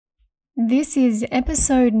This is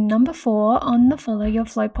episode number 4 on the Follow Your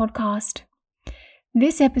Flow podcast.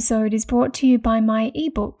 This episode is brought to you by my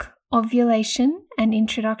ebook, Ovulation: An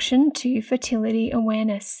Introduction to Fertility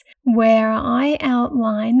Awareness, where I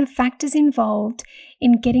outline the factors involved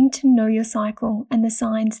in getting to know your cycle and the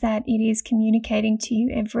signs that it is communicating to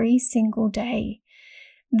you every single day.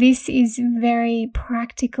 This is very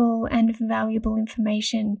practical and valuable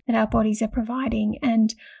information that our bodies are providing,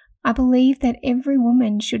 and I believe that every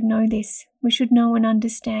woman should know this. We should know and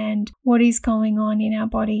understand what is going on in our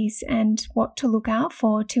bodies and what to look out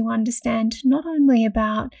for to understand not only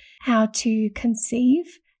about how to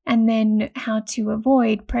conceive and then how to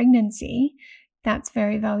avoid pregnancy. That's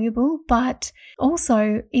very valuable, but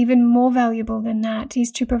also even more valuable than that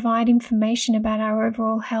is to provide information about our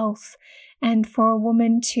overall health and for a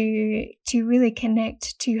woman to really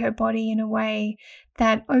connect to her body in a way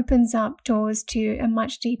that opens up doors to a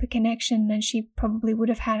much deeper connection than she probably would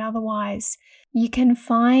have had otherwise. You can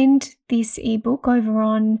find this ebook over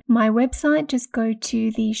on my website. Just go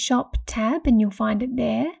to the shop tab and you'll find it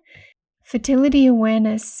there. Fertility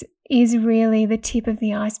awareness is really the tip of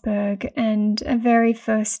the iceberg and a very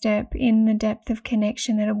first step in the depth of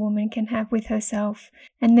connection that a woman can have with herself.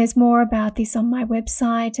 And there's more about this on my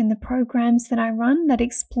website and the programs that I run that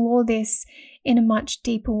explore this in a much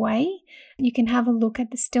deeper way. You can have a look at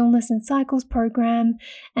the Stillness and Cycles program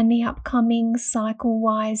and the upcoming Cycle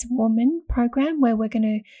Wise Woman program, where we're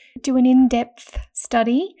going to do an in-depth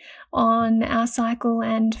study on our cycle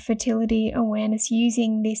and fertility awareness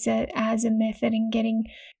using this as a method and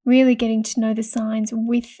really getting to know the signs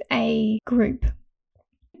with a group.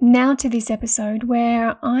 Now to this episode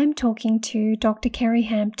where I'm talking to Dr. Kerry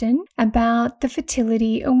Hampton about the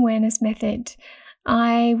fertility awareness method.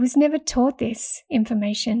 I was never taught this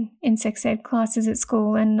information in sex ed classes at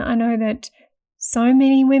school, and I know that so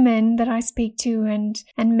many women that I speak to and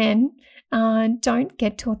men don't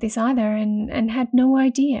get taught this either and had no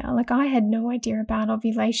idea. Like, I had no idea about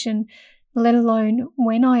ovulation, let alone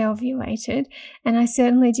when I ovulated, and I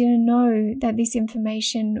certainly didn't know that this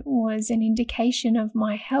information was an indication of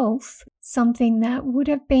my health, something that would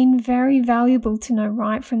have been very valuable to know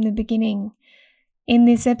right from the beginning. In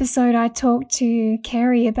this episode, I talked to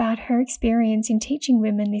Kerry about her experience in teaching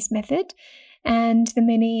women this method and the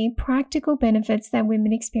many practical benefits that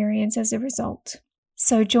women experience as a result.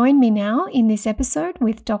 So join me now in this episode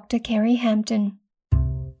with Dr. Kerry Hampton.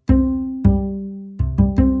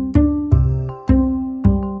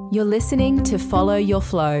 You're listening to Follow Your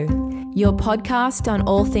Flow, your podcast on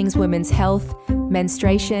all things women's health,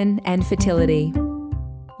 menstruation, and fertility.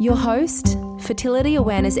 Your host, fertility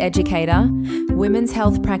awareness educator, women's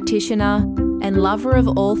health practitioner, and lover of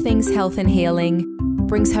all things health and healing,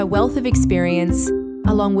 brings her wealth of experience,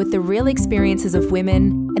 along with the real experiences of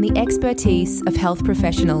women and the expertise of health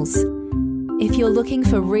professionals. If you're looking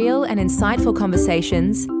for real and insightful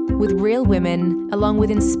conversations with real women, along with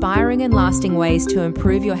inspiring and lasting ways to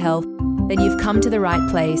improve your health, then you've come to the right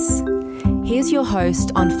place. Here's your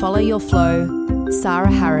host on Follow Your Flow,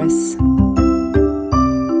 Sarah Harris.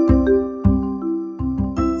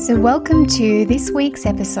 So welcome to this week's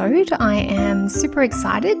episode. I am super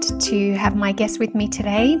excited to have my guest with me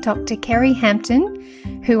today, Dr. Kerry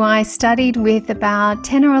Hampton, who I studied with about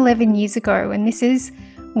 10 or 11 years ago. And this is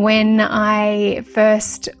when I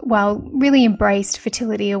first, really embraced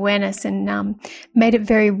fertility awareness and made it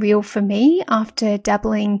very real for me after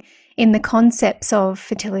dabbling in the concepts of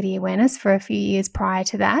fertility awareness for a few years prior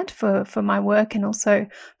to that for my work and also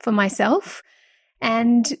for myself.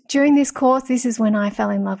 And during this course, this is when I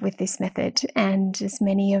fell in love with this method. And as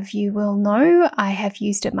many of you will know, I have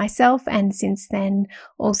used it myself and since then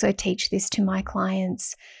also teach this to my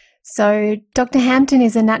clients. So Dr. Hampton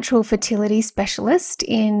is a natural fertility specialist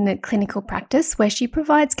in clinical practice where she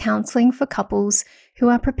provides counselling for couples who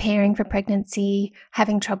are preparing for pregnancy,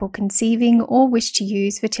 having trouble conceiving, or wish to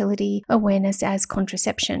use fertility awareness as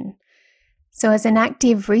contraception. So as an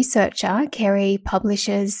active researcher, Kerry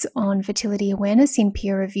publishes on fertility awareness in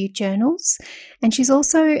peer-reviewed journals, and she's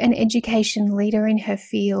also an education leader in her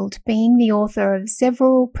field, being the author of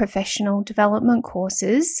several professional development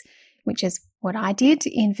courses, which is what I did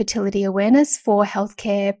in fertility awareness for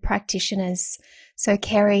healthcare practitioners. So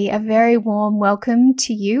Kerry, a very warm welcome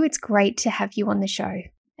to you. It's great to have you on the show.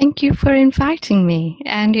 Thank you for inviting me,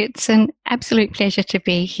 and it's an absolute pleasure to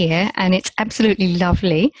be here, and it's absolutely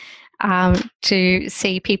lovely to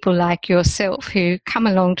see people like yourself who come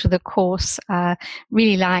along to the course,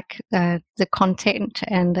 really like the content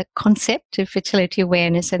and the concept of fertility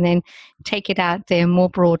awareness, and then take it out there more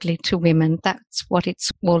broadly to women. That's what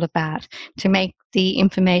it's all about, to make the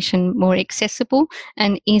information more accessible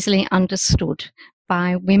and easily understood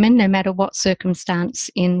by women, no matter what circumstance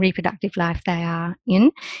in reproductive life they are in.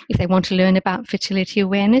 If they want to learn about fertility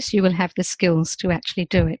awareness, you will have the skills to actually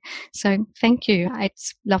do it. So thank you.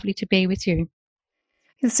 It's lovely to be with you.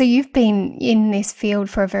 So you've been in this field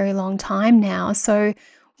for a very long time now. So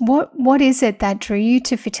what is it that drew you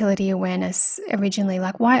to fertility awareness originally?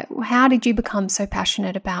 Like, how did you become so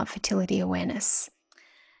passionate about fertility awareness?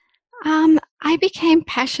 I became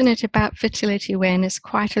passionate about fertility awareness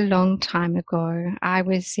quite a long time ago. I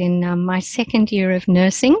was in my second year of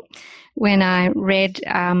nursing when I read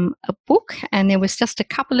a book, and there was just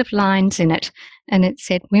a couple of lines in it, and it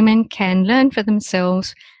said women can learn for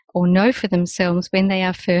themselves or know for themselves when they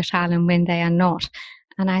are fertile and when they are not.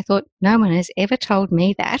 And I thought, no one has ever told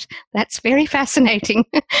me that. That's very fascinating.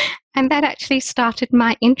 And that actually started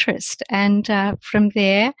my interest. And from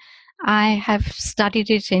there, I have studied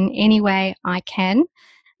it in any way I can.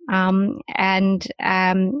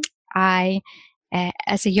 I,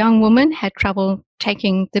 as a young woman, had trouble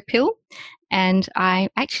taking the pill. And I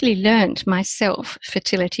actually learned myself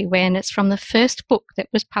fertility awareness from the first book that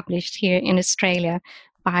was published here in Australia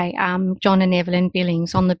by John and Evelyn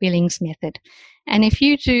Billings on the Billings method. And if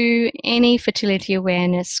you do any fertility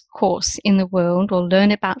awareness course in the world or learn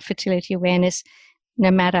about fertility awareness, no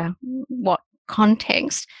matter what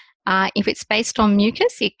context, if it's based on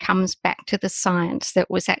mucus, it comes back to the science that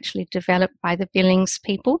was actually developed by the Billings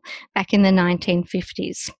people back in the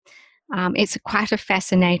 1950s. It's quite a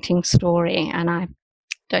fascinating story, and I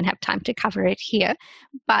don't have time to cover it here,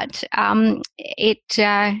 but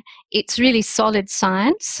it's really solid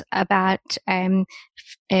science about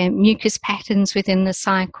mucus patterns within the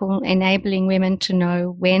cycle, enabling women to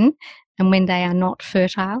know when and when they are not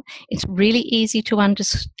fertile. It's really easy to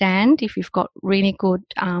understand if you've got really good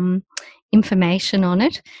information on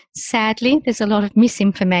it. Sadly, there's a lot of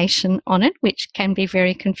misinformation on it, which can be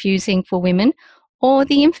very confusing for women, or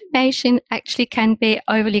the information actually can be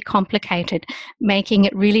overly complicated, making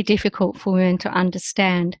it really difficult for women to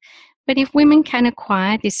understand. But if women can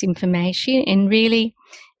acquire this information in really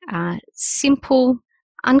simple,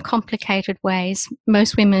 uncomplicated ways,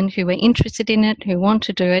 most women who are interested in it, who want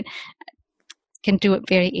to do it, can do it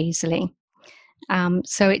very easily.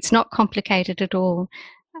 So it's not complicated at all.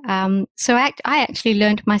 So I actually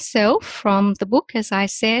learned myself from the book, as I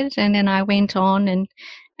said, and then I went on and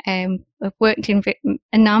I've worked in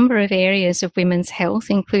a number of areas of women's health,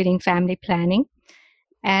 including family planning.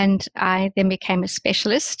 And I then became a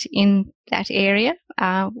specialist in that area,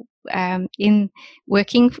 in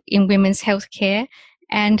working in women's health care.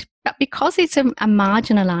 But because it's a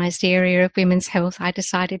marginalised area of women's health, I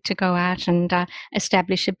decided to go out and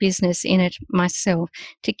establish a business in it myself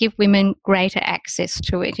to give women greater access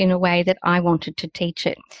to it in a way that I wanted to teach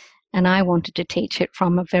it. And I wanted to teach it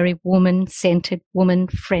from a very woman-centred,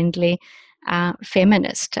 woman-friendly,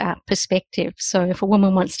 feminist perspective. So if a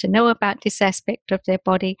woman wants to know about this aspect of their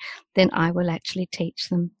body, then I will actually teach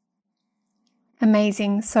them.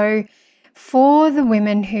 Amazing. So for the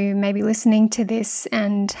women who may be listening to this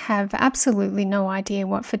and have absolutely no idea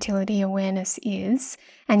what fertility awareness is,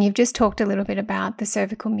 and you've just talked a little bit about the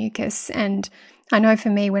cervical mucus, and I know for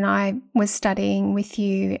me, when I was studying with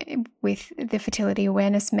you with the fertility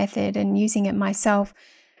awareness method and using it myself,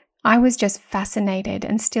 I was just fascinated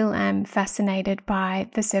and still am fascinated by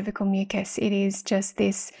the cervical mucus. It is just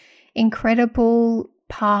this incredible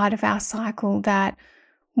part of our cycle that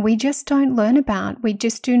we just don't learn about. We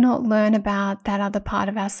just do not learn about that other part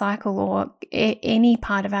of our cycle, or any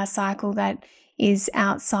part of our cycle that is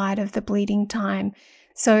outside of the bleeding time.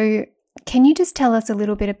 So can you just tell us a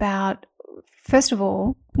little bit about, first of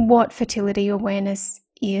all, what fertility awareness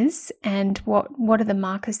is and what are the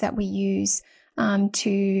markers that we use to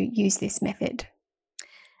use this method?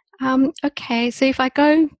 Okay, so if I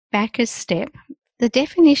go back a step, the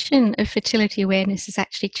definition of fertility awareness has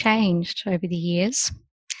actually changed over the years.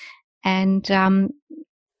 And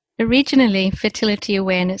originally, fertility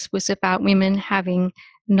awareness was about women having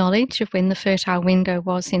knowledge of when the fertile window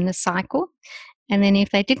was in the cycle. And then if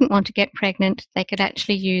they didn't want to get pregnant, they could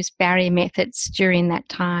actually use barrier methods during that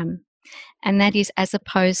time. And that is as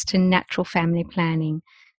opposed to natural family planning.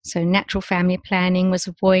 So natural family planning was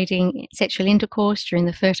avoiding sexual intercourse during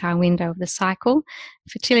the fertile window of the cycle.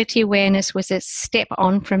 Fertility awareness was a step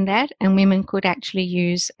on from that, and women could actually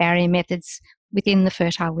use barrier methods within the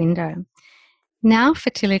fertile window. Now,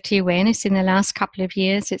 fertility awareness, in the last couple of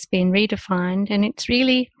years, it's been redefined, and it's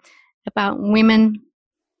really about women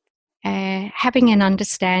having an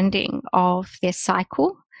understanding of their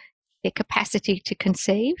cycle, their capacity to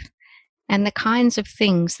conceive, and the kinds of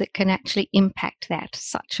things that can actually impact that,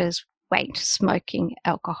 such as weight, smoking,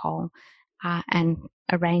 alcohol, and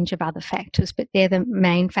a range of other factors, but they're the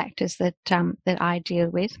main factors that I deal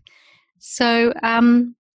with. So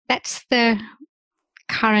that's the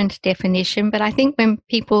current definition. But I think when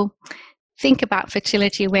people think about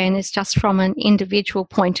fertility awareness just from an individual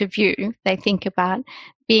point of view, they think about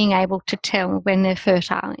being able to tell when they're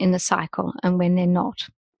fertile in the cycle and when they're not.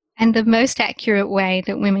 And the most accurate way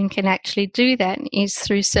that women can actually do that is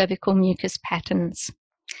through cervical mucus patterns.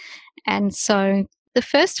 And so the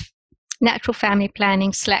first natural family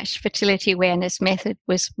planning / fertility awareness method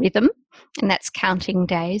was rhythm, and that's counting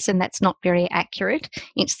days, and that's not very accurate.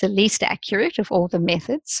 It's the least accurate of all the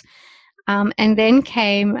methods. And then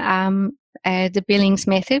came the Billings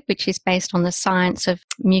method, which is based on the science of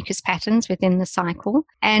mucus patterns within the cycle.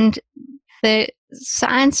 And the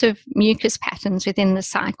science of mucus patterns within the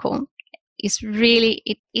cycle is really,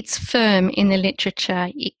 it's firm in the literature.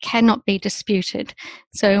 It cannot be disputed.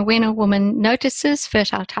 So when a woman notices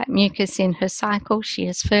fertile type mucus in her cycle, she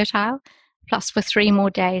is fertile, plus for 3 more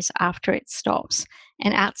days after it stops.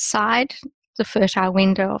 And outside the fertile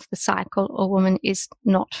window of the cycle, a woman is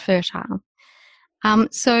not fertile.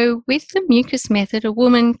 So with the mucus method, a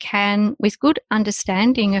woman can, with good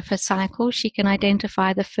understanding of her cycle, she can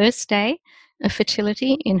identify the first day of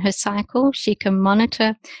fertility in her cycle. She can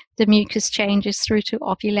monitor the mucus changes through to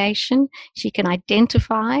ovulation. She can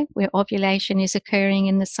identify where ovulation is occurring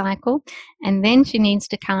in the cycle. And then she needs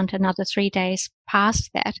to count another 3 days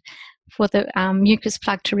past that for the mucus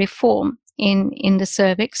plug to reform in the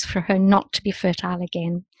cervix for her not to be fertile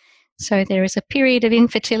again. So there is a period of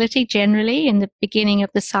infertility generally in the beginning of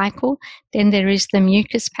the cycle. Then there is the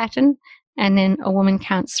mucus pattern, and then a woman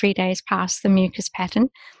counts 3 days past the mucus pattern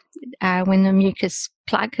when the mucus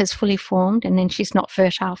plug has fully formed, and then she's not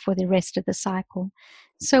fertile for the rest of the cycle.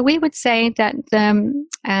 So we would say that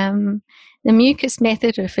the mucus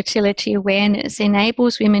method of fertility awareness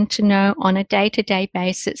enables women to know on a day-to-day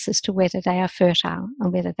basis as to whether they are fertile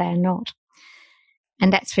and whether they are not.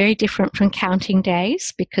 And that's very different from counting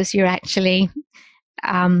days, because you're actually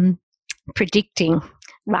predicting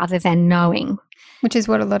rather than knowing. Which is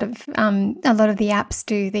what a lot of the apps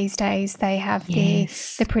do these days. They have the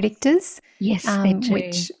predictors. Yes, they do.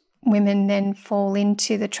 Which women then fall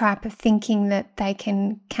into the trap of thinking that they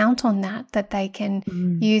can count on that they can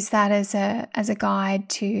use that as a guide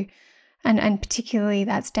to, and particularly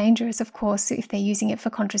that's dangerous, of course, if they're using it for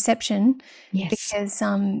contraception. Yes.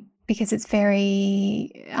 Because it's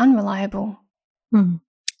very unreliable.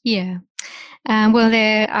 Yeah. Well,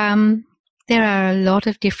 there are a lot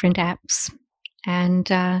of different apps, and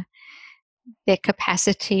their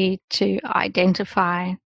capacity to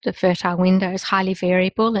identify the fertile window is highly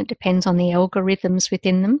variable. It depends on the algorithms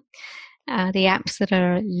within them. The apps that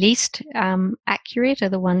are least accurate are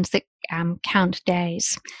the ones that count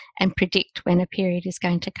days and predict when a period is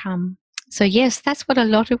going to come. So yes, that's what a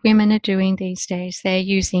lot of women are doing these days. They're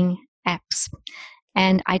using apps,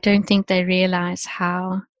 and I don't think they realize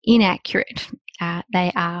how inaccurate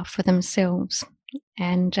they are for themselves.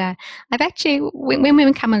 And I've actually, when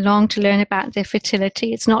women come along to learn about their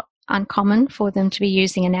fertility, it's not uncommon for them to be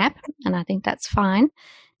using an app, and I think that's fine.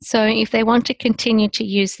 So if they want to continue to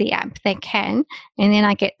use the app, they can, and then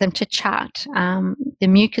I get them to chart the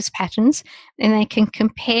mucus patterns, and they can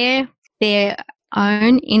compare their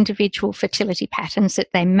own individual fertility patterns that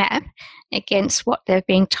they map against what they're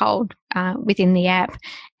being told within the app.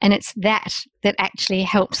 And it's that actually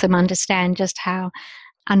helps them understand just how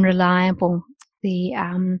unreliable the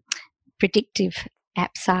predictive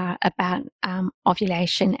apps are about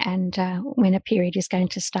ovulation and when a period is going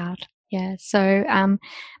to start. Yeah, so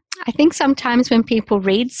I think sometimes when people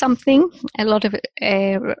read something, a lot of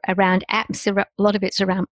it around apps, a lot of it's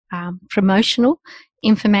around promotional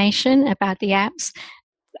information about the apps.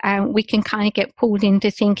 We can kind of get pulled into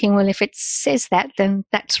thinking, well, if it says that, then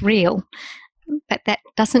that's real. But that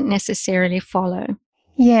doesn't necessarily follow.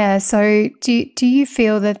 Yeah, so do you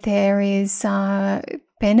feel that there is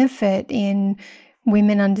benefit in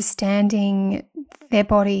women understanding their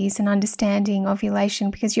bodies and understanding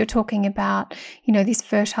ovulation? Because you're talking about, this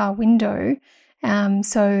fertile window.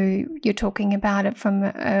 So you're talking about it from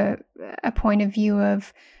a point of view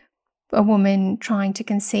of a woman trying to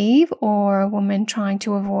conceive or a woman trying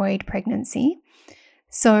to avoid pregnancy.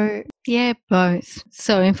 So yeah, both.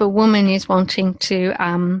 So if a woman is wanting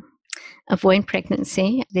to avoid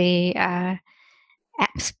pregnancy, the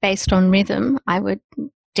apps based on rhythm, I would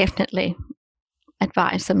definitely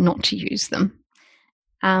advise them not to use them.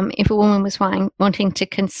 If a woman was wanting to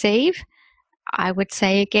conceive, I would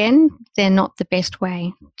say again, they're not the best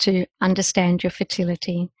way to understand your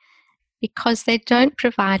fertility, because they don't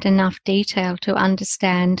provide enough detail to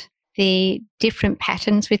understand the different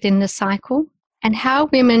patterns within the cycle. And how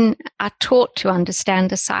women are taught to understand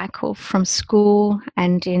the cycle from school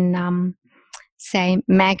and in, say,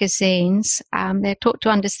 magazines, they're taught to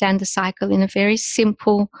understand the cycle in a very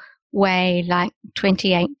simple way, like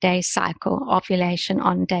 28-day cycle, ovulation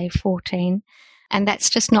on day 14. And that's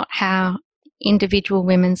just not how individual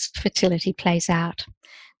women's fertility plays out.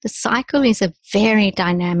 The cycle is a very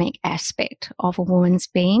dynamic aspect of a woman's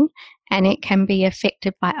being, and it can be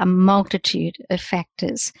affected by a multitude of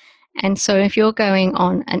factors. And so if you're going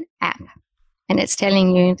on an app and it's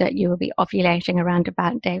telling you that you will be ovulating around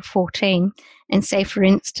about day 14, and say, for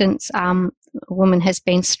instance, a woman has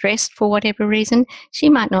been stressed for whatever reason, she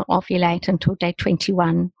might not ovulate until day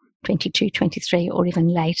 21, 22, 23, or even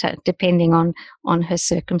later, depending on her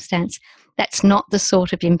circumstance. That's not the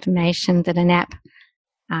sort of information that an app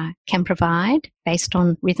can provide based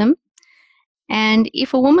on rhythm. And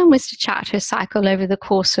if a woman was to chart her cycle over the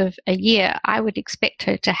course of a year, I would expect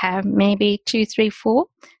her to have maybe 2, 3, 4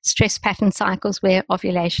 stress pattern cycles where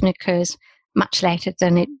ovulation occurs much later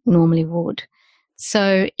than it normally would.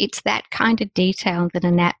 So it's that kind of detail that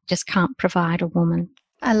an app just can't provide a woman.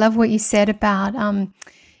 I love what you said about,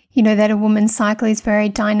 that a woman's cycle is very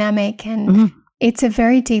dynamic, and it's a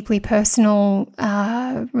very deeply personal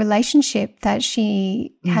relationship that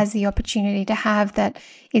she has the opportunity to have, that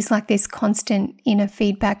is like this constant inner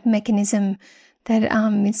feedback mechanism that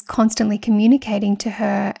is constantly communicating to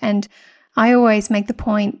her. And I always make the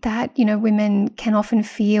point that, women can often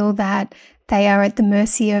feel that they are at the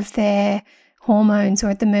mercy of their hormones or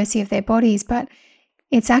at the mercy of their bodies, but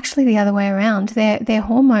it's actually the other way around. Their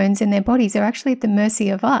hormones and their bodies are actually at the mercy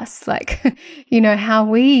of us. Like, how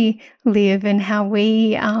we live and how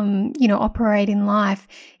we, operate in life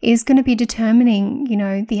is going to be determining,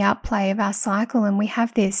 the outplay of our cycle. And we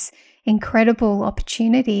have this incredible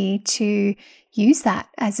opportunity to use that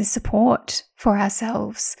as a support for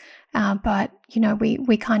ourselves. But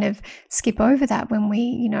we kind of skip over that when we,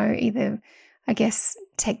 either, I guess,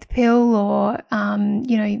 take the pill or,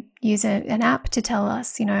 use an app to tell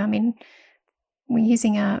us, we're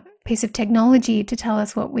using a piece of technology to tell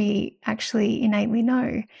us what we actually innately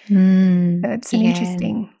know. That's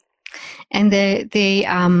interesting. And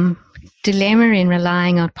the dilemma in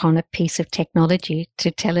relying upon a piece of technology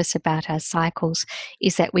to tell us about our cycles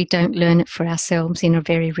is that we don't learn it for ourselves in a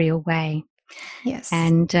very real way. Yes.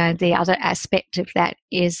 And the other aspect of that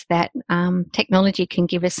is that technology can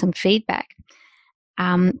give us some feedback.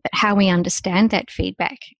 But how we understand that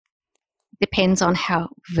feedback depends on how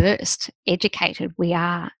versed, educated we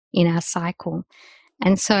are in our cycle.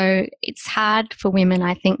 And so it's hard for women,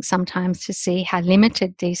 I think, sometimes to see how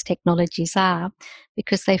limited these technologies are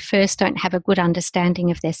because they first don't have a good understanding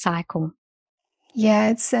of their cycle. Yeah,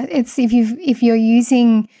 it's if you're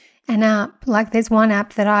using an app, like there's one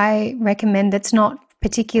app that I recommend that's not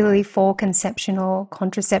particularly for conception or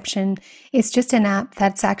contraception. It's just an app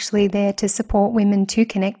that's actually there to support women to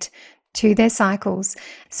connect to their cycles.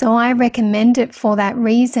 So I recommend it for that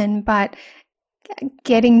reason, but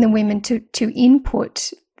getting the women to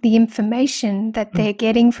input the information that they're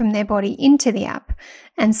getting from their body into the app,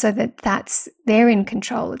 and so they're in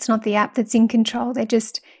control. It's not the app that's in control. They're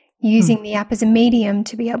just using the app as a medium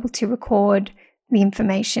to be able to record the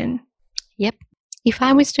information. Yep. If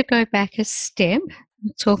I was to go back a step,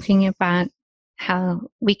 talking about how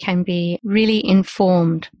we can be really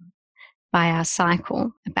informed by our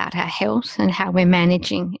cycle about our health and how we're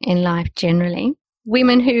managing in life generally.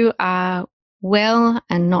 Women who are well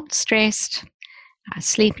and not stressed, are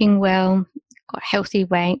sleeping well, got healthy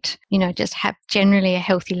weight, just have generally a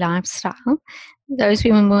healthy lifestyle, those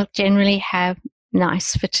women will generally have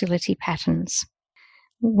nice fertility patterns.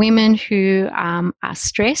 Women who are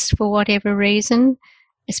stressed for whatever reason,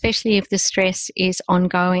 especially if the stress is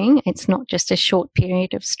ongoing, it's not just a short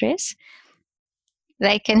period of stress,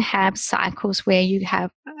 they can have cycles where you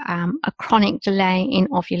have a chronic delay in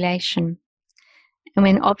ovulation. And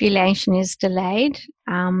when ovulation is delayed,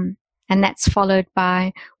 and that's followed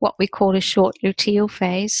by what we call a short luteal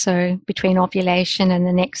phase, so between ovulation and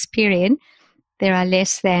the next period, there are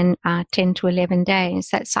less than 10 to 11 days,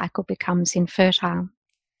 that cycle becomes infertile.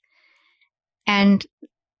 And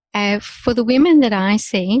for the women that I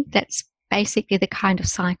see, that's basically the kind of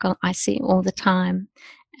cycle I see all the time.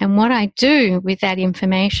 And what I do with that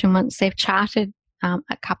information, once they've charted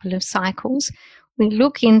a couple of cycles, we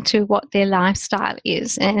look into what their lifestyle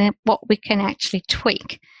is and what we can actually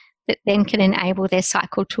tweak that then can enable their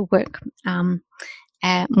cycle to work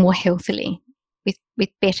more healthily with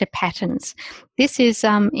better patterns. This is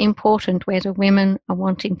important whether women are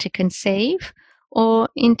wanting to conceive or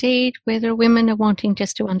indeed whether women are wanting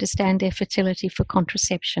just to understand their fertility for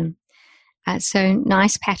contraception. So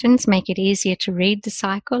nice patterns make it easier to read the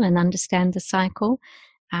cycle and understand the cycle.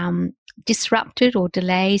 Disrupted or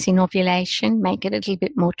delays in ovulation make it a little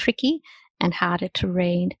bit more tricky and harder to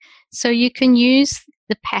read. So you can use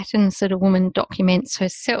the patterns that a woman documents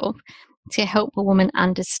herself to help a woman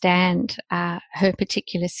understand her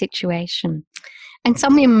particular situation. And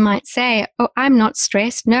some women might say, oh, I'm not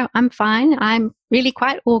stressed. No, I'm fine. I'm really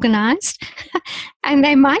quite organized. And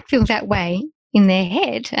they might feel that way in their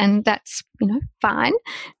head, and that's, fine.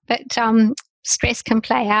 But stress can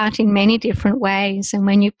play out in many different ways. And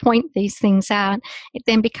when you point these things out, it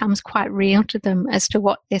then becomes quite real to them as to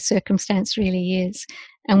what their circumstance really is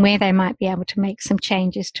and where they might be able to make some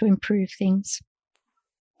changes to improve things.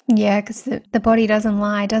 Yeah, because the body doesn't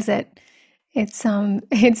lie, does it?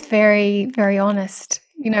 It's very, very honest.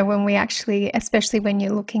 When we actually, especially when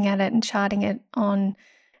you're looking at it and charting it on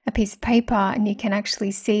a piece of paper, and you can actually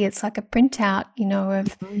see it's like a printout,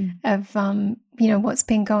 of what's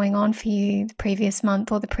been going on for you the previous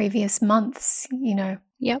month or the previous months.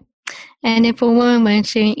 Yep. And if a woman were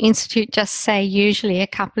to institute just say usually a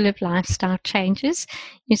couple of lifestyle changes,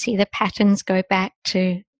 you see the patterns go back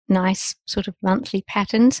to nice sort of monthly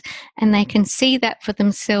patterns, and they can see that for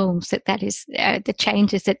themselves, that is the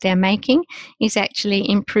changes that they're making is actually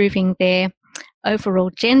improving their overall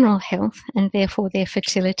general health and therefore their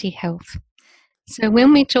fertility health. So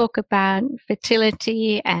when we talk about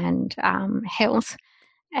fertility and health,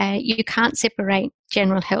 you can't separate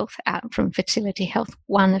general health out from fertility health.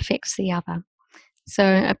 One affects the other. So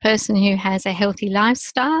a person who has a healthy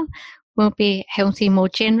lifestyle will be healthy more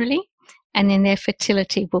generally, and then their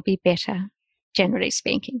fertility will be better, generally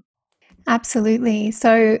speaking. Absolutely.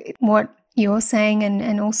 So what you're saying,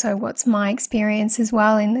 and also what's my experience as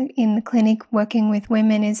well in the clinic working with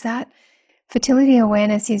women, is that fertility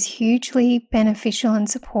awareness is hugely beneficial and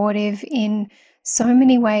supportive in so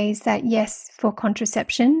many ways. That yes, for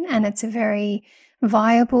contraception, and it's a very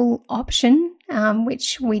viable option,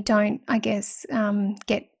 which we don't, I guess,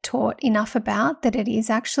 get taught enough about, that it is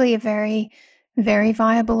actually a very, very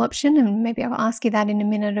viable option. And maybe I'll ask you that in a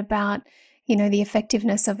minute about, the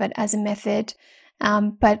effectiveness of it as a method.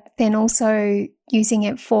 But then also using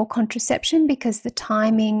it for contraception, because the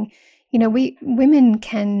timing, women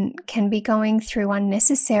can be going through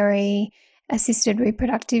unnecessary assisted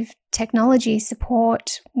reproductive technology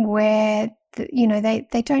support where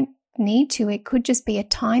they don't need to. It could just be a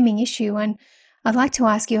timing issue. And I'd like to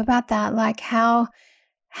ask you about that, like how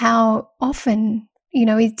often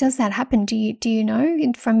does that happen? Do you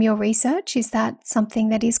know from your research, is that something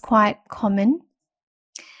that is quite common?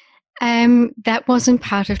 That wasn't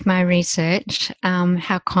part of my research,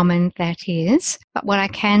 how common that is. But what I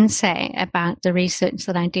can say about the research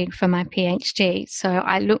that I did for my PhD, so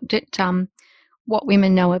I looked at what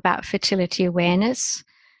women know about fertility awareness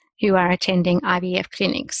who are attending IVF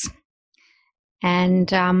clinics. And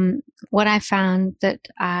what I found that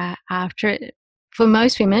for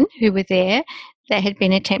most women who were there, they had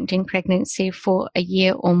been attempting pregnancy for a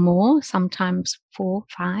year or more, sometimes 4,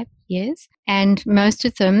 5 years. And most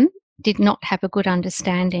of them did not have a good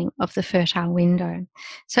understanding of the fertile window.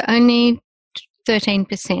 So only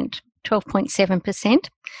 13%, 12.7%,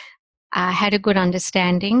 had a good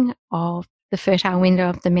understanding of the fertile window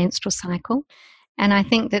of the menstrual cycle. And I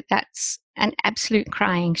think that that's an absolute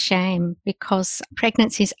crying shame, because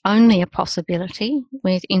pregnancy is only a possibility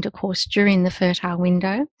with intercourse during the fertile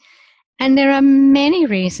window. And there are many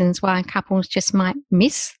reasons why couples just might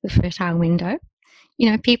miss the fertile window.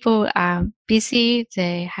 People are busy,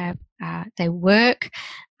 they work,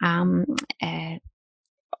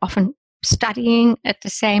 often studying at the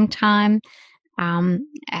same time, and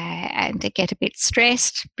they get a bit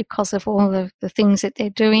stressed because of all of the things that they're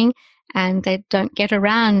doing, and they don't get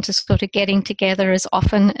around to sort of getting together as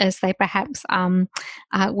often as they perhaps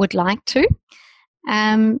would like to.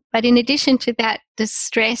 But in addition to that, the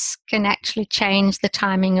stress can actually change the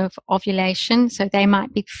timing of ovulation. So they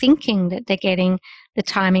might be thinking that they're getting the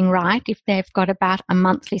timing right. If they've got about a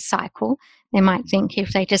monthly cycle, they might think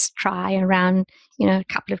if they just try around, a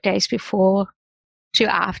couple of days before to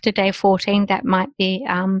after day 14, that might be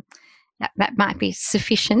that might be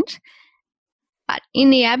sufficient. But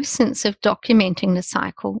in the absence of documenting the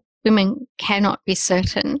cycle, women cannot be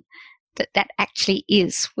certain that actually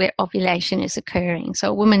is where ovulation is occurring.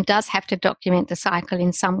 So a woman does have to document the cycle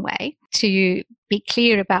in some way to be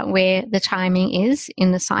clear about where the timing is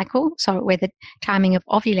in the cycle, so where the timing of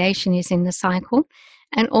ovulation is in the cycle,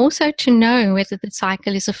 and also to know whether the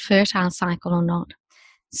cycle is a fertile cycle or not.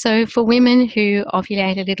 So for women who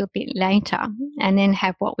ovulate a little bit later and then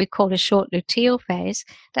have what we call a short luteal phase,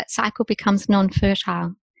 that cycle becomes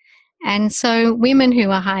non-fertile. And so women who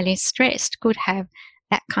are highly stressed could have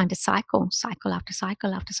that kind of cycle after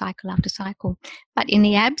cycle after cycle after cycle. But in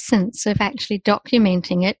the absence of actually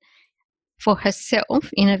documenting it for herself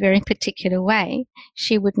in a very particular way,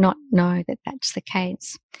 she would not know that that's the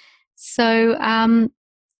case. So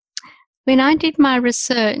when I did my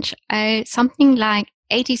research, something like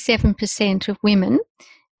 87% of women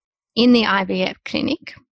in the IVF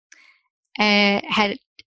clinic had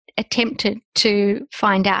attempted to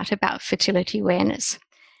find out about fertility awareness.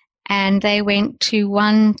 And they went to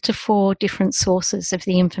 1 to 4 different sources of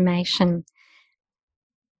the information.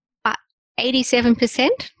 But 87%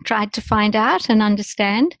 tried to find out and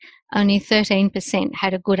understand. Only 13%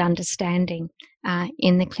 had a good understanding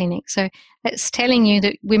in the clinic. So that's telling you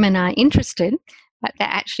that women are interested, but they're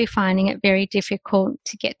actually finding it very difficult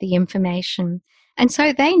to get the information. And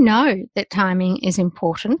so they know that timing is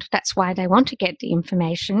important. That's why they want to get the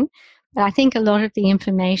information. But I think a lot of the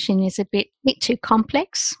information is a bit too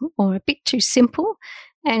complex or a bit too simple,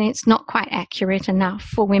 and it's not quite accurate enough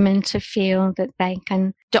for women to feel that they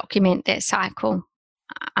can document their cycle,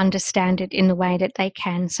 understand it in the way that they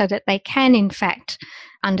can, so that they can, in fact,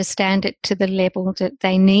 understand it to the level that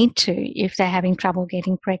they need to if they're having trouble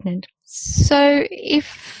getting pregnant. So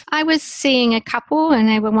if I was seeing a couple and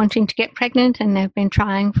they were wanting to get pregnant and they've been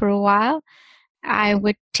trying for a while, I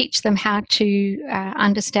would teach them how to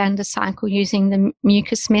understand the cycle using the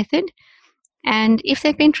mucus method. And if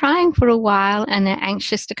they've been trying for a while and they're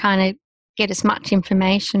anxious to kind of get as much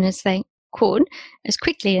information as they could, as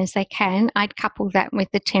quickly as they can, I'd couple that with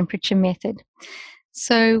the temperature method.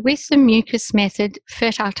 So with the mucus method,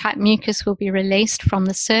 fertile type mucus will be released from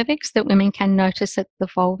the cervix that women can notice at the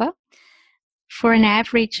vulva for an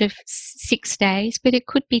average of 6 days, but it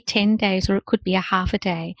could be 10 days or it could be a half a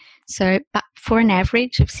day. So, but for an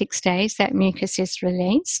average of 6 days, that mucus is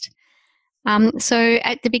released. So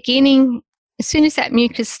at the beginning, as soon as that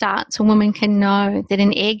mucus starts, a woman can know that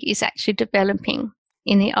an egg is actually developing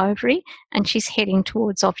in the ovary and she's heading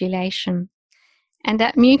towards ovulation. And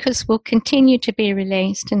that mucus will continue to be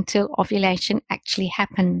released until ovulation actually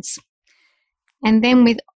happens. And then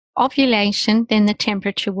with ovulation, then the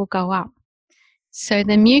temperature will go up. So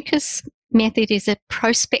the mucus method is a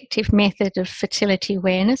prospective method of fertility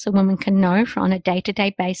awareness. A woman can know on a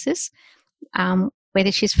day-to-day basis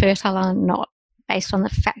whether she's fertile or not, based on the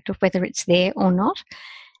fact of whether it's there or not.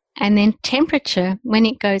 And then temperature, when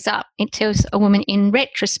it goes up, it tells a woman in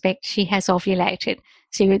retrospect she has ovulated.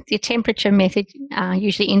 So the temperature method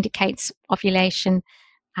usually indicates ovulation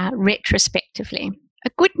retrospectively. A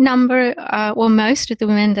good number, or most of the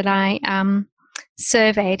women that I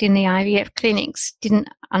surveyed in the IVF clinics didn't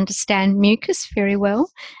understand mucus very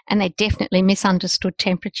well, and they definitely misunderstood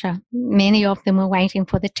temperature. Many of them were waiting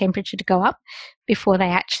for the temperature to go up before they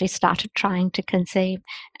actually started trying to conceive,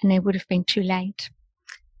 and they would have been too late.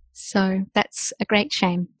 So that's a great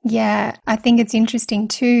shame. Yeah, I think it's interesting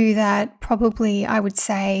too that probably, I would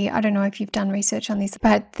say, I don't know if you've done research on this,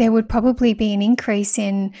 but there would probably be an increase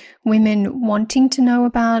in women wanting to know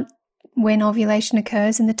about when ovulation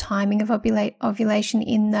occurs and the timing of ovulation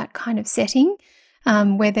in that kind of setting,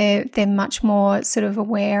 where they're much more sort of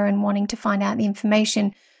aware and wanting to find out the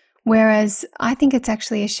information. Whereas I think it's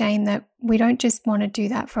actually a shame that we don't just want to do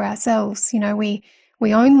that for ourselves. You know, we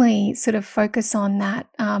only sort of focus on that,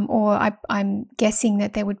 or I'm guessing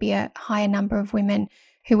that there would be a higher number of women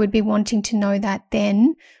who would be wanting to know that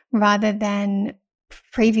then rather than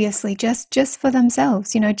previously, just for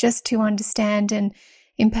themselves, you know, just to understand and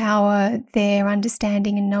empower their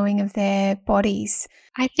understanding and knowing of their bodies.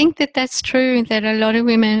 I think that that's true, that a lot of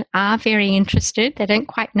women are very interested. They don't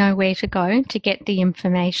quite know where to go to get the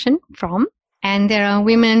information from. And there are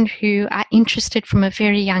women who are interested from a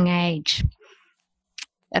very young age.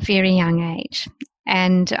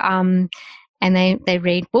 And they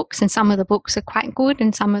read books, and some of the books are quite good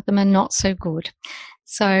and some of them are not so good.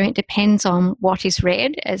 So it depends on what is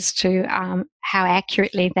read as to how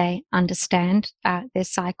accurately they understand their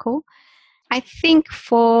cycle. I think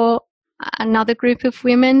for another group of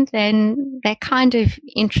women, then they're kind of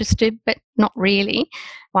interested but not really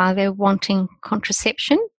while they're wanting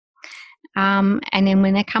contraception. And then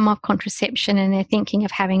when they come off contraception and they're thinking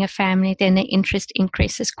of having a family, then their interest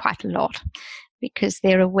increases quite a lot because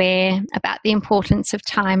they're aware about the importance of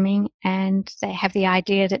timing and they have the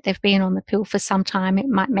idea that they've been on the pill for some time. It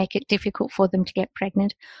might make it difficult for them to get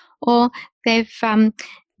pregnant. Or they've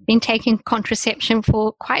been taking contraception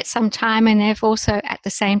for quite some time and they've also at the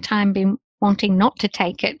same time been wanting not to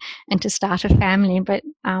take it and to start a family, but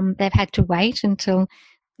they've had to wait until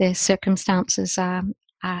their circumstances are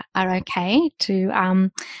okay to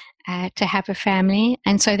to have a family,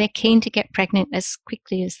 and so they're keen to get pregnant as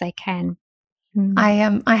quickly as they can.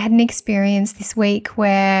 I had an experience this week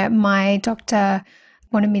where my doctor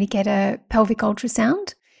wanted me to get a pelvic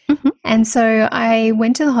ultrasound. Mm-hmm. And so I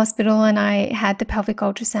went to the hospital and I had the pelvic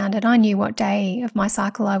ultrasound, and I knew what day of my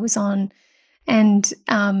cycle I was on. And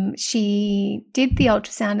she did the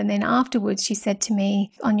ultrasound, and then afterwards she said to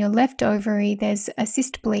me, on your left ovary there's a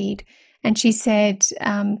cyst bleed. And she said,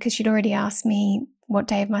 because she'd already asked me what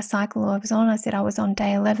day of my cycle I was on, I said I was on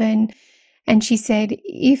day 11. And she said,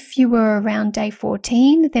 if you were around day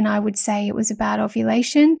 14, then I would say it was about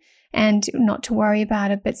ovulation and not to worry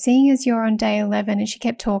about it. But seeing as you're on day 11, and she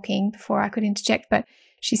kept talking before I could interject, but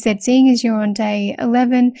she said, seeing as you're on day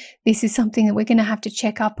 11, this is something that we're going to have to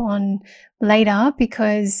check up on later,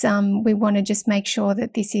 because we want to just make sure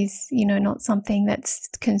that this is, not something that's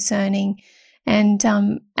concerning. And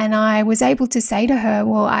I was able to say to her,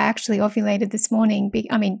 well, I actually ovulated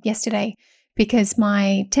yesterday, because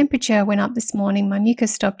my temperature went up this morning, my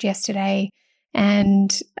mucus stopped yesterday,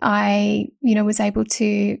 and I, was able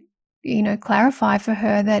to, clarify for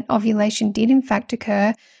her that ovulation did in fact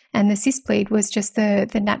occur, and the cyst bleed was just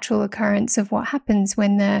the natural occurrence of what happens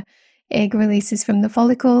when the egg releases from the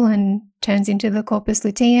follicle and turns into the corpus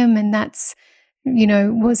luteum, and that's,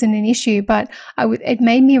 wasn't an issue. But it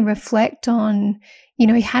made me reflect on,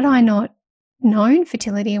 had I not known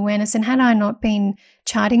fertility awareness, and had I not been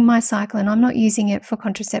charting my cycle, and I'm not using it for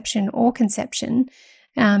contraception or conception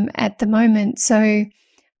at the moment. So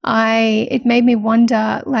it made me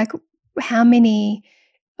wonder, like, how many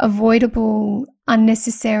avoidable,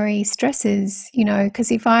 unnecessary stresses,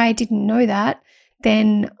 because if I didn't know that,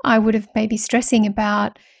 then I would have maybe stressing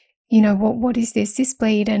about, what is this cyst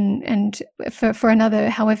bleed, and for another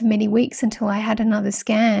however many weeks until I had another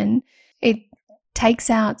scan. It takes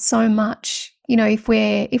out so much, if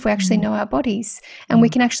we actually know our bodies, and we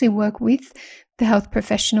can actually work with the health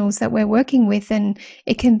professionals that we're working with, and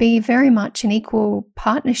it can be very much an equal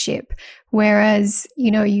partnership. Whereas,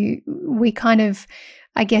 we kind of,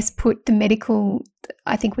 I guess, put the medical,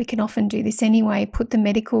 I think we can often do this anyway, put the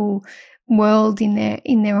medical world in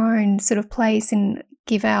their own sort of place and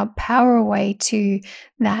give our power away to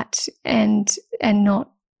that, and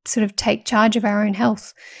not sort of take charge of our own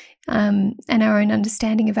health and our own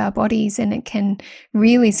understanding of our bodies. And it can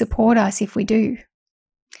really support us if we do.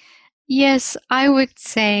 Yes, I would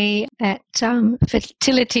say that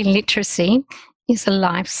fertility literacy is a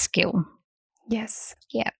life skill. Yes.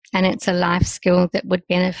 Yeah, and it's a life skill that would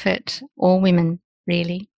benefit all women,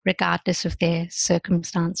 really, regardless of their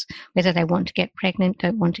circumstance, whether they want to get pregnant,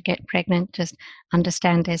 don't want to get pregnant, just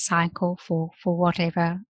understand their cycle for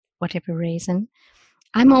whatever reason.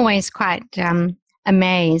 I'm always quite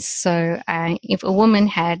amazed. So if a woman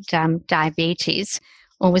had diabetes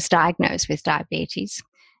or was diagnosed with diabetes,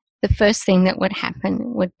 the first thing that would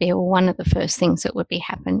happen would be, or one of the first things that would be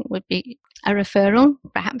a referral,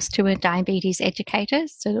 perhaps to a diabetes educator,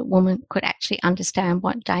 so that a woman could actually understand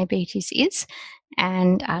what diabetes is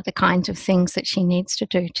and the kinds of things that she needs to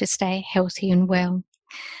do to stay healthy and well.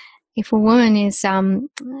 If a woman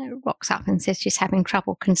rocks up and says she's having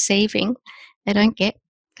trouble conceiving, they don't get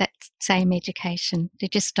that same education. They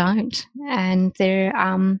just don't. And they're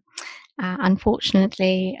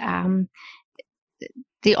unfortunately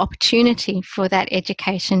the opportunity for that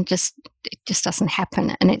education just doesn't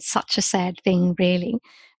happen. And it's such a sad thing, really,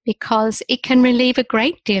 because it can relieve a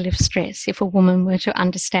great deal of stress if a woman were to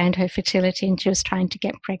understand her fertility and she was trying to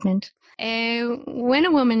get pregnant. When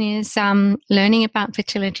a woman is learning about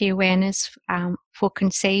fertility awareness for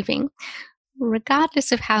conceiving,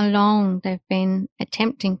 regardless of how long they've been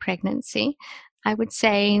attempting pregnancy, I would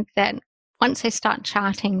say that once they start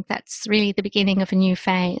charting, that's really the beginning of a new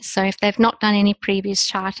phase. So if they've not done any previous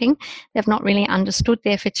charting, they've not really understood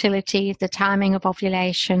their fertility, the timing of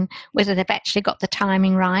ovulation, whether they've actually got the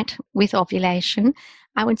timing right with ovulation,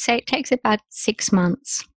 I would say it takes about 6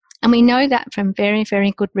 months. And we know that from very,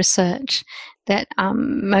 very good research that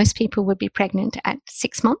most people would be pregnant at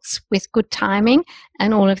 6 months with good timing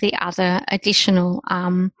and all of the other additional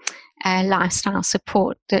lifestyle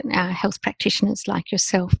support that health practitioners like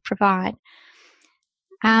yourself provide.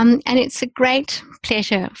 And it's a great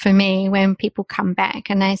pleasure for me when people come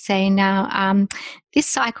back and they say, now, this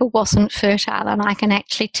cycle wasn't fertile and I can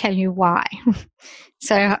actually tell you why.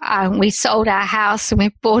 So we sold our house and we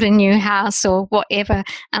bought a new house or whatever,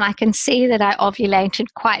 and I can see that I ovulated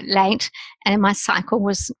quite late and my cycle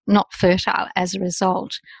was not fertile as a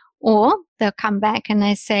result. Or they'll come back and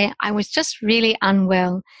they say, I was just really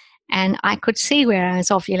unwell and I could see where I was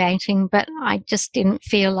ovulating, but I just didn't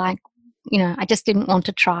feel like, I just didn't want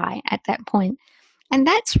to try at that point. And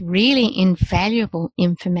that's really invaluable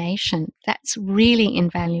information.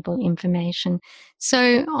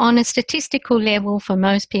 So on a statistical level, for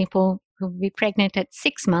most people who will be pregnant at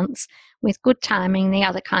 6 months with good timing, the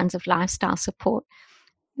other kinds of lifestyle support,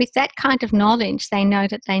 with that kind of knowledge, they know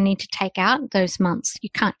that they need to take out those months. You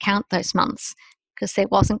can't count those months because there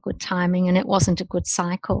wasn't good timing and it wasn't a good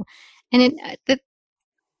cycle. And the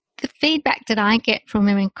feedback that I get from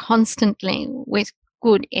women constantly with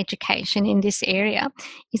good education in this area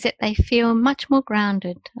is that they feel much more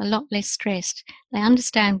grounded, a lot less stressed. They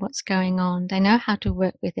understand what's going on. They know how to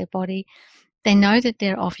work with their body. They know that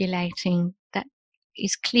they're ovulating. That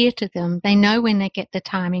is clear to them. They know when they get the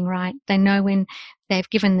timing right. They know when they've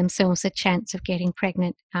given themselves a chance of getting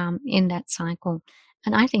pregnant in that cycle.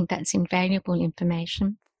 And I think that's invaluable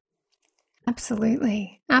information.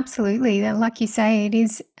 Absolutely. Absolutely. Like you say, it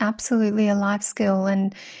is absolutely a life skill.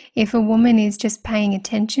 And if a woman is just paying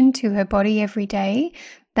attention to her body every day,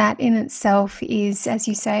 that in itself is, as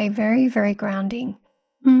you say, very, very grounding.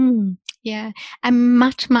 Yeah, and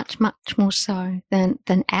much, much, much more so than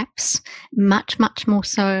apps, much, much more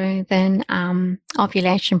so than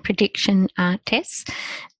ovulation prediction tests.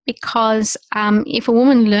 Because if a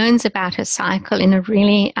woman learns about her cycle in a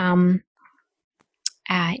really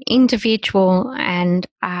individual and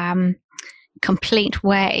complete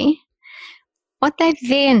way, what they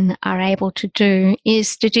then are able to do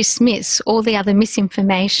is to dismiss all the other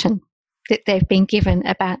misinformation that they've been given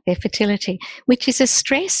about their fertility, which is a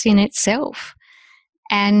stress in itself.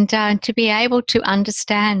 And to be able to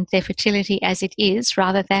understand their fertility as it is,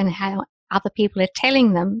 rather than how other people are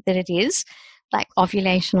telling them that it is, like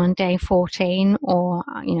ovulation on day 14 or,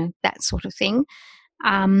 that sort of thing,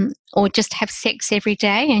 or just have sex every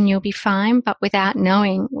day and you'll be fine, but without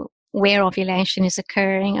knowing where ovulation is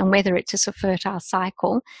occurring and whether it's a fertile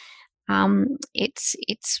cycle,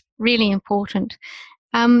 it's really important.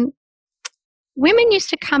 Women used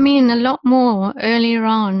to come in a lot more earlier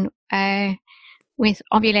on with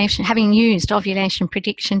ovulation, having used ovulation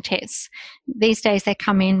prediction tests. These days they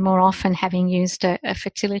come in more often having used a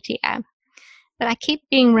fertility app. But I keep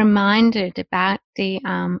being reminded about the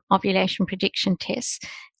ovulation prediction tests,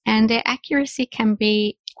 and their accuracy can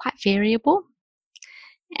be quite variable.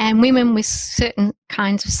 And women with certain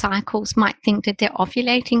kinds of cycles might think that they're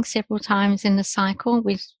ovulating several times in the cycle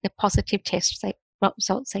with the positive test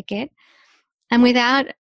results they get. And without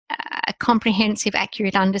a comprehensive,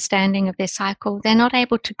 accurate understanding of their cycle, they're not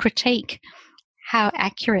able to critique how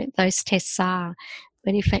accurate those tests are.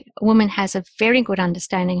 But if a woman has a very good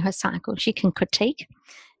understanding of her cycle, she can critique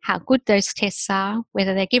how good those tests are,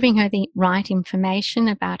 whether they're giving her the right information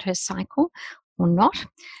about her cycle or not,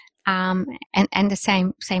 and the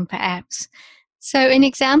same for apps. So an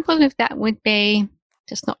example of that would be,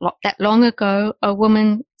 just not that long ago, a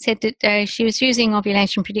woman said that she was using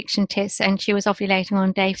ovulation prediction tests and she was ovulating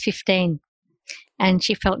on day 15. And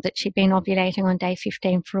she felt that she'd been ovulating on day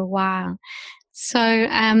 15 for a while. So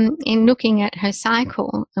in looking at her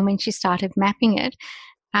cycle, and when she started mapping it,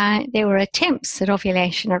 there were attempts at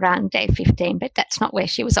ovulation around day 15, but that's not where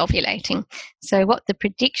she was ovulating. So what the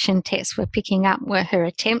prediction tests were picking up were her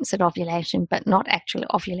attempts at ovulation, but not actual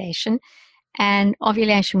ovulation. And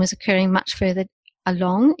ovulation was occurring much further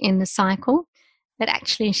along in the cycle, but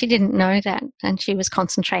actually she didn't know that, and she was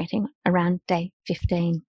concentrating around day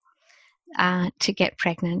 15 to get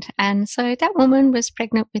pregnant. And so that woman was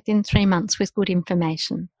pregnant within 3 months with good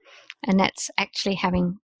information, and that's actually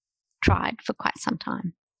having tried for quite some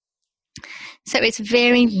time. So it's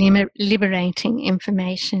very liberating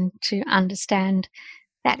information to understand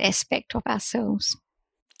that aspect of ourselves.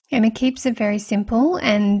 And it keeps it very simple,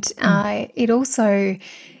 and it also,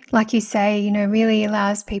 like you say, really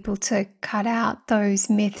allows people to cut out those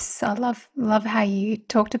myths. I love how you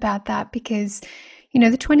talked about that, because, the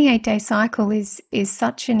 28-day cycle is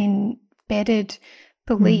such an embedded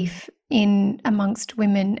belief in amongst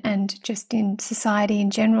women and just in society in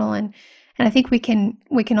general. And I think we can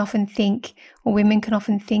often think, or women can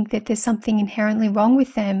often think, that there's something inherently wrong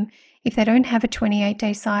with them if they don't have a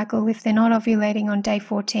 28-day cycle, if they're not ovulating on day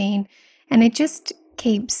 14. And it just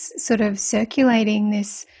keeps sort of circulating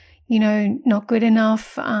this, not good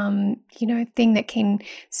enough, thing that can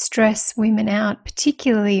stress women out,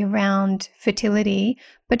 particularly around fertility.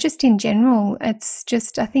 But just in general, it's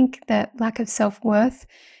just, I think that lack of self-worth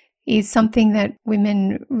is something that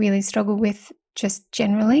women really struggle with just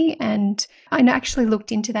generally. And I actually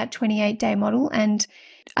looked into that 28-day model, and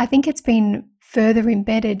I think it's been further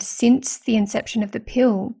embedded since the inception of the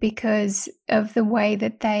pill because of the way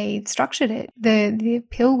that they structured it. The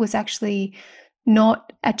pill was actually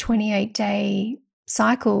not a 28-day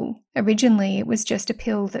cycle. Originally, it was just a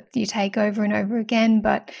pill that you take over and over again,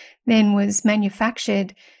 but then was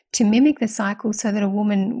manufactured to mimic the cycle so that a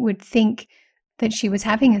woman would think that she was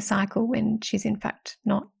having a cycle when she's in fact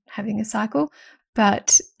not having a cycle.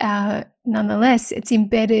 But nonetheless, it's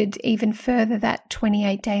embedded even further that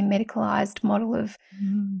 28-day medicalized model of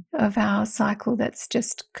our cycle that's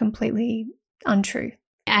just completely untrue.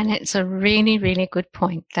 And it's a really, really good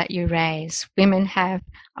point that you raise. Women have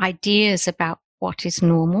ideas about what is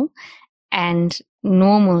normal, and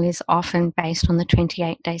normal is often based on the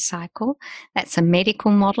 28-day cycle. That's a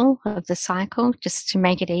medical model of the cycle, just to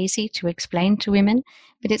make it easy to explain to women,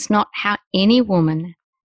 but it's not how any woman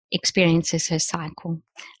experiences her cycle.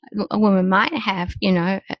 A woman might have,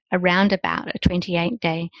 around about a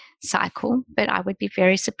 28-day cycle, but I would be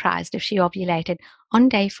very surprised if she ovulated on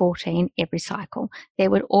day 14 every cycle. There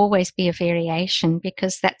would always be a variation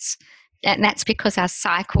because that's because our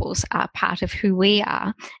cycles are part of who we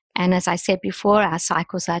are. And as I said before, our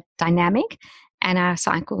cycles are dynamic, and our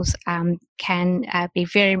cycles can be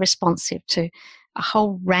very responsive to a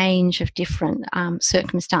whole range of different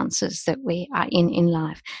circumstances that we are in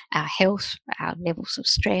life, our health, our levels of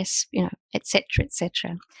stress, et cetera, et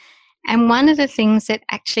cetera. And one of the things that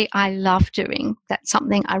actually I love doing, that's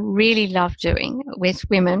something I really love doing with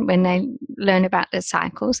women when they learn about their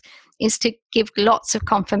cycles, is to give lots of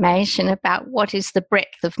confirmation about what is the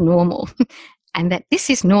breadth of normal and that this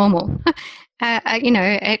is normal.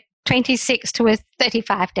 A 26 to a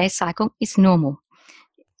 35-day cycle is normal.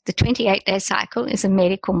 The 28-day cycle is a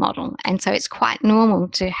medical model, and so it's quite normal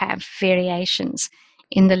to have variations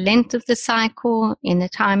in the length of the cycle, in the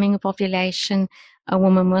timing of ovulation. A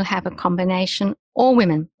woman will have a combination, all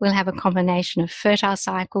women will have a combination of fertile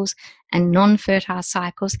cycles and non-fertile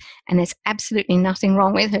cycles, and there's absolutely nothing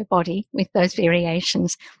wrong with her body with those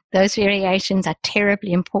variations. Those variations are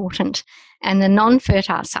terribly important. And the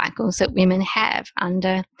non-fertile cycles that women have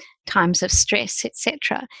under times of stress,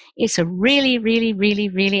 etc., it's a really, really, really,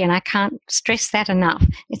 really, and I can't stress that enough,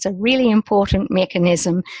 it's a really important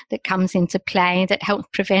mechanism that comes into play that helps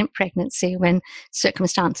prevent pregnancy when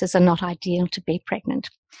circumstances are not ideal to be pregnant.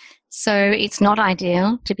 So it's not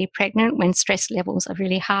ideal to be pregnant when stress levels are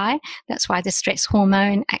really high. That's why the stress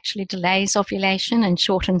hormone actually delays ovulation and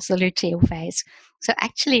shortens the luteal phase. So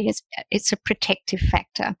actually it's a protective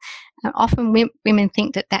factor. Often women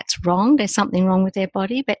think that that's wrong, there's something wrong with their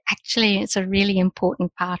body, but actually it's a really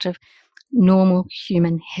important part of normal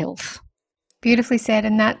human health. Beautifully said,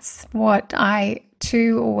 and that's what I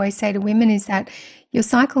too always say to women, is that your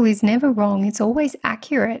cycle is never wrong. It's always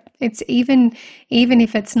accurate. It's even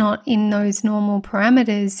if it's not in those normal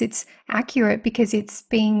parameters, it's accurate because it's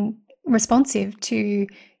being responsive to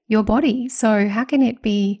your body. So how can it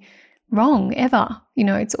be wrong ever?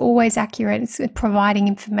 It's always accurate. It's providing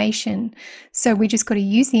information. So we just got to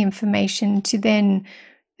use the information to then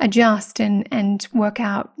adjust and work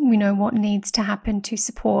out, what needs to happen to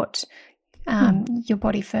support your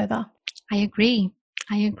body further. I agree.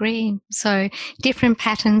 So different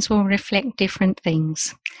patterns will reflect different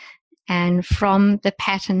things. And from the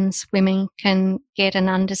patterns, women can get an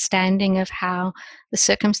understanding of how the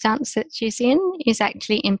circumstance that she's in is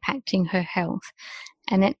actually impacting her health.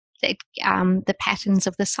 And the patterns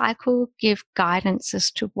of the cycle give guidance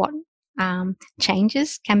as to what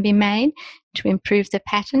changes can be made to improve the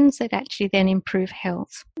patterns that actually then improve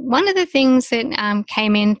health. One of the things that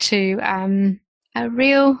came into a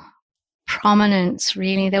real prominence,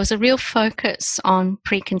 really, there was a real focus on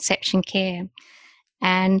preconception care.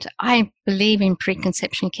 And I believe in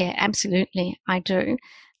preconception care, absolutely, I do.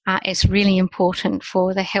 It's really important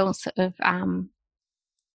for the health of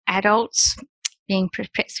adults, being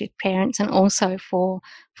prospective parents, and also for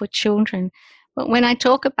children. But when I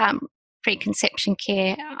talk about preconception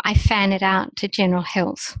care, I fan it out to general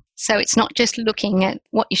health. So it's not just looking at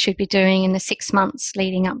what you should be doing in the 6 months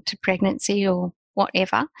leading up to pregnancy or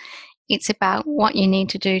whatever. It's about what you need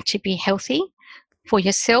to do to be healthy for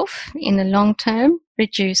yourself in the long term,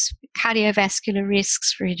 reduce cardiovascular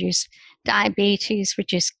risks, reduce diabetes,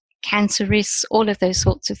 reduce cancer risks, all of those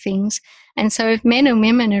sorts of things. And so if men and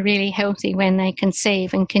women are really healthy when they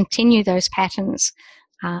conceive and continue those patterns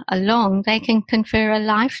along, they can confer a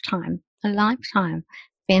lifetime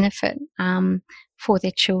benefit for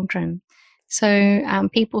their children. So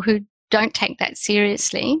people who don't take that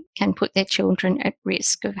seriously can put their children at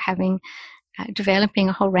risk of developing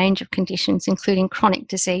a whole range of conditions, including chronic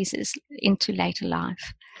diseases, into later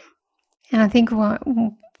life. And I think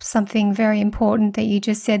something very important that you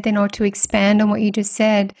just said then, or to expand on what you just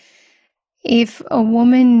said, if a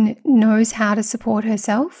woman knows how to support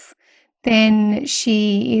herself, then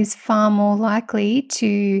she is far more likely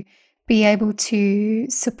to be able to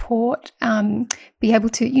support, be able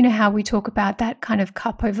to, you know, how we talk about that kind of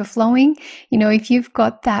cup overflowing. You know, if you've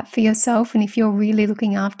got that for yourself, and if you're really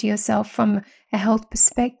looking after yourself from a health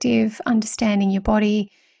perspective, understanding your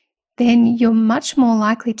body, then you're much more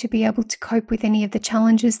likely to be able to cope with any of the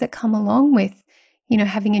challenges that come along with, you know,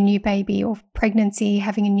 having a new baby or pregnancy,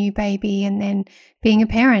 having a new baby, and then being a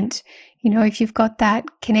parent. You know, if you've got that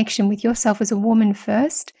connection with yourself as a woman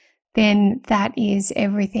first, then that is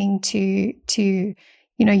everything to you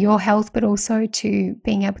know, your health, but also to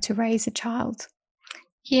being able to raise a child.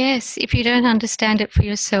 Yes, if you don't understand it for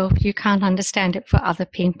yourself, you can't understand it for other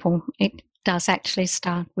people. It does actually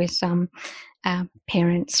start with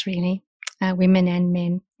parents, really, women and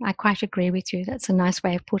men. I quite agree with you. That's a nice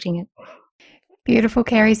way of putting it. Beautiful,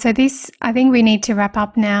 Kerry. So I think we need to wrap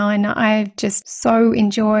up now, and I've just so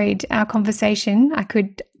enjoyed our conversation. I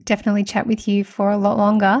could definitely chat with you for a lot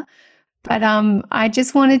longer, but I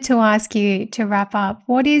just wanted to ask you to wrap up.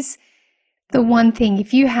 What is the one thing,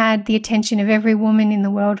 if you had the attention of every woman in the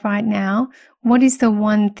world right now, what is the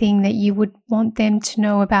one thing that you would want them to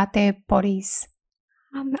know about their bodies?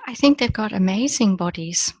 I think they've got amazing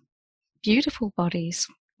bodies, beautiful bodies,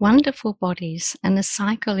 wonderful bodies, and the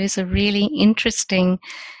cycle is a really interesting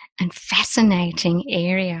and fascinating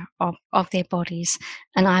area of their bodies.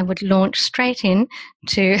 And I would launch straight in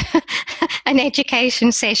to an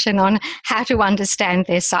education session on how to understand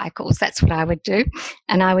their cycles. That's what I would do.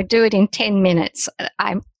 And I would do it in 10 minutes.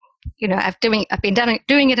 I've been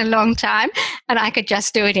doing it a long time, and I could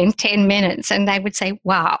just do it in 10 minutes. And they would say,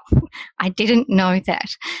 wow, I didn't know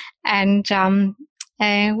that. And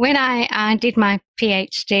when I did my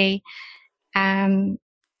PhD,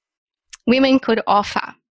 women could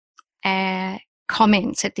offer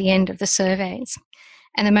comments at the end of the surveys.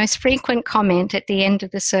 And the most frequent comment at the end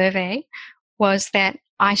of the survey was that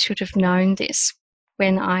I should have known this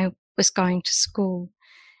when I was going to school.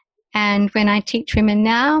 And when I teach women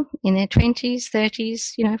now in their 20s,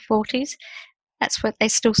 30s, 40s, that's what they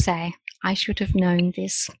still say. I should have known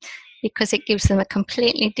this, because it gives them a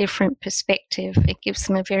completely different perspective. It gives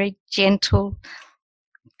them a very gentle,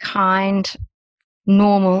 kind,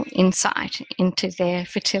 normal insight into their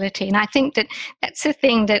fertility. And I think that that's the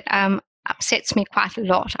thing that upsets me quite a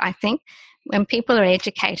lot. I think when people are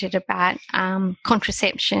educated about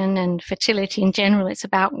contraception and fertility in general, it's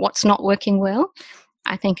about what's not working well.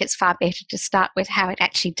 I think it's far better to start with how it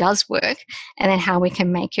actually does work, and then how we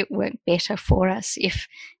can make it work better for us if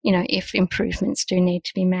improvements do need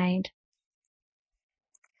to be made.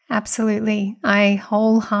 Absolutely. I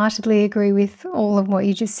wholeheartedly agree with all of what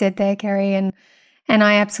you just said there, Kerry. And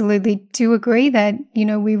I absolutely do agree that,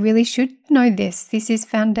 we really should know this. This is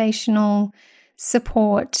foundational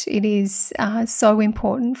support. It is so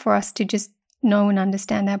important for us to just know and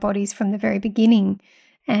understand our bodies from the very beginning,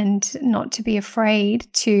 and not to be afraid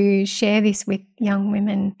to share this with young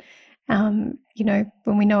women. When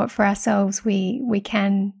we know it for ourselves, we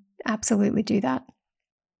can absolutely do that.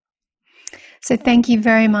 So thank you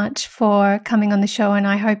very much for coming on the show, and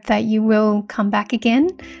I hope that you will come back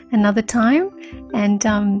again another time, and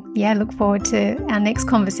look forward to our next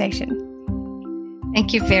conversation.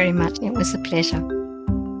 Thank you very much. It was a pleasure.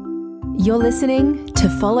 You're listening to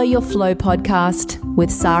Follow Your Flow podcast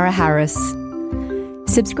with Sarah Harris.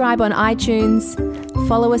 Subscribe on iTunes,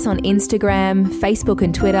 follow us on Instagram, Facebook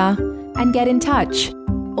and Twitter, and get in touch.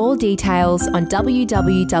 All details on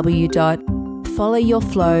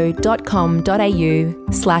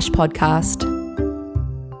www.followyourflow.com.au/podcast.